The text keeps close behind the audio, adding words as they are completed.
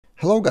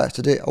Hello guys,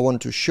 today I want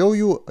to show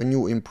you a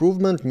new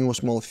improvement, new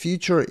small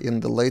feature in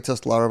the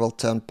latest Laravel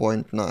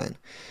 10.9.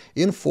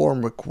 In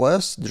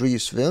FormRequest,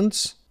 Dries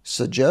Vints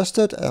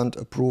suggested and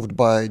approved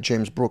by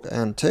James Brook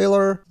and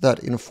Taylor that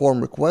in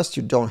FormRequest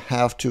you don't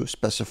have to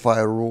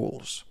specify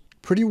rules.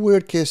 Pretty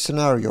weird case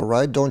scenario,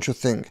 right? Don't you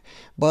think?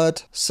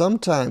 But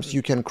sometimes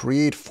you can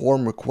create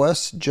form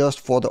requests just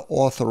for the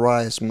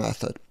authorize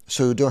method.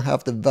 So you don't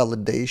have the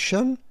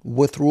validation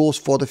with rules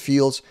for the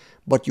fields,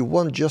 but you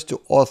want just to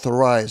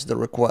authorize the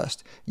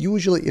request,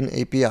 usually in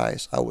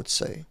APIs, I would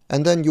say.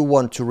 And then you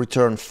want to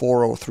return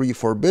 403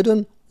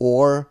 forbidden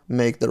or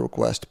make the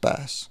request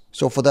pass.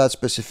 So for that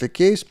specific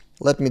case,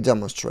 let me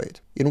demonstrate.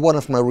 In one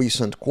of my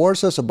recent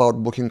courses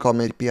about Booking.com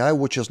API,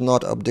 which is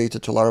not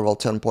updated to Laravel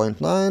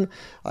 10.9,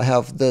 I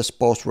have this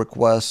post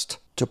request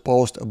to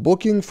post a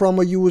booking from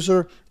a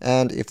user,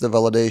 and if the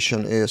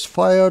validation is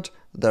fired,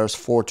 there's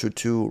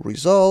 422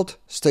 result,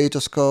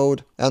 status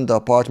code, and the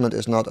apartment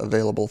is not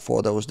available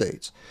for those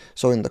dates.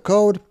 So in the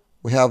code,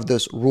 we have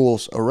this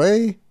rules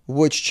array,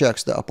 which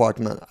checks the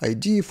apartment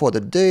ID for the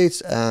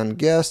dates and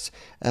guests,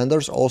 and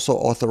there's also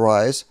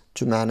authorize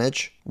to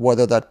manage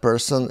whether that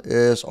person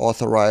is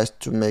authorized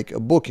to make a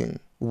booking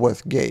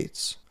with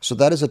gates. So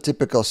that is a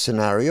typical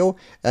scenario,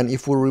 and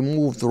if we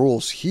remove the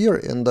rules here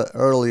in the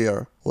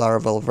earlier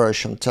Laravel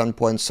version 10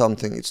 point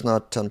something, it's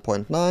not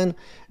 10.9,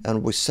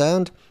 and we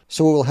send,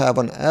 so we will have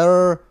an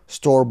error,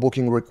 store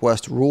booking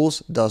request rules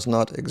does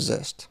not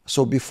exist.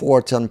 So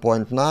before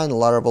 10.9,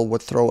 Laravel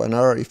would throw an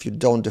error if you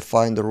don't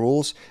define the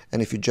rules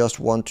and if you just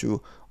want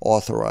to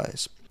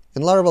authorize.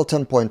 In Laravel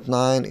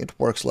 10.9, it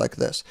works like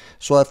this.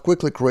 So I've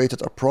quickly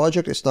created a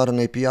project. It's not an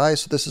API,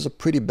 so this is a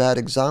pretty bad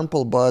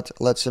example, but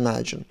let's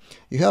imagine.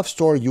 You have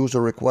store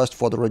user request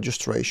for the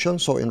registration.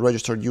 So in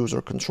registered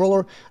user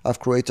controller, I've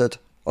created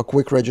a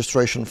quick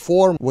registration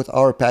form with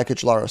our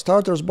package Lara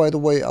starters. By the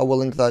way, I will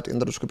link that in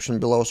the description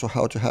below, so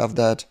how to have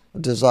that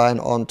design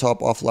on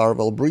top of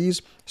Laravel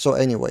Breeze. So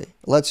anyway,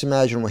 let's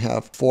imagine we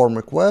have form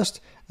request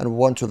and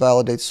want to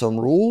validate some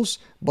rules,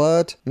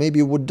 but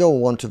maybe we don't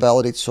want to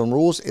validate some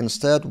rules.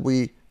 Instead,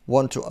 we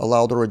want to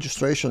allow the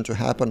registration to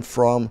happen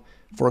from,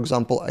 for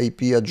example,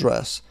 IP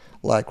address,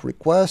 like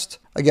request.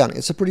 Again,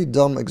 it's a pretty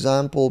dumb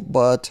example,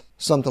 but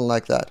something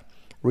like that.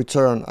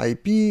 Return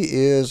IP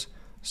is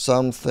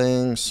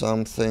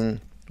something,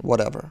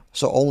 whatever.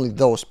 So only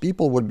those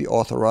people would be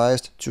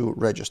authorized to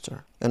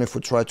register. And if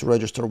we try to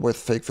register with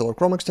fake filler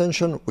Chrome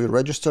extension, we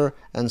register,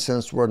 and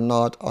since we're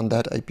not on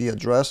that IP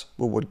address,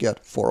 we would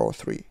get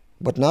 403.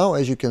 But now,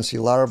 as you can see,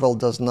 Laravel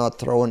does not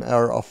throw an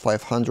error of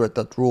 500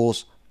 that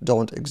rules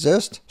don't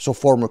exist. So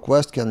form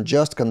request can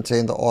just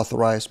contain the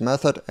authorize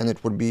method, and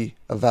it would be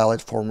a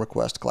valid form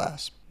request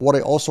class. What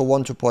I also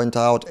want to point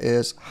out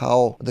is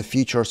how the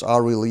features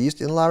are released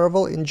in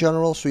Laravel in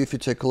general. So if you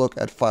take a look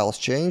at files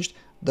changed,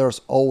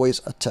 there's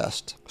always a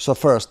test. So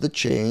first the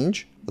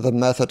change, the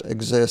method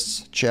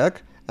exists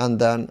check, and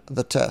then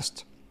the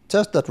test.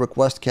 Test that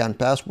request can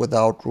pass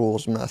without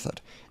rules method.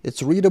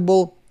 It's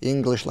readable,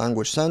 English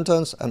language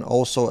sentence, and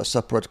also a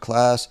separate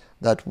class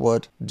that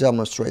would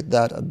demonstrate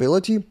that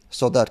ability.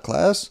 So that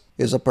class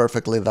is a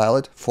perfectly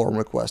valid form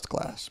request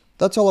class.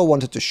 That's all I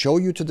wanted to show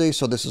you today.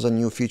 So this is a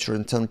new feature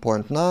in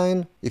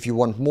 10.9. If you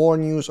want more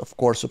news, of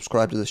course,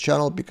 subscribe to this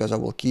channel because I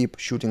will keep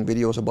shooting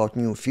videos about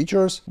new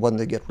features when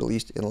they get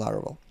released in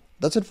Laravel.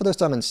 That's it for this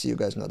time, and see you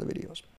guys in other videos.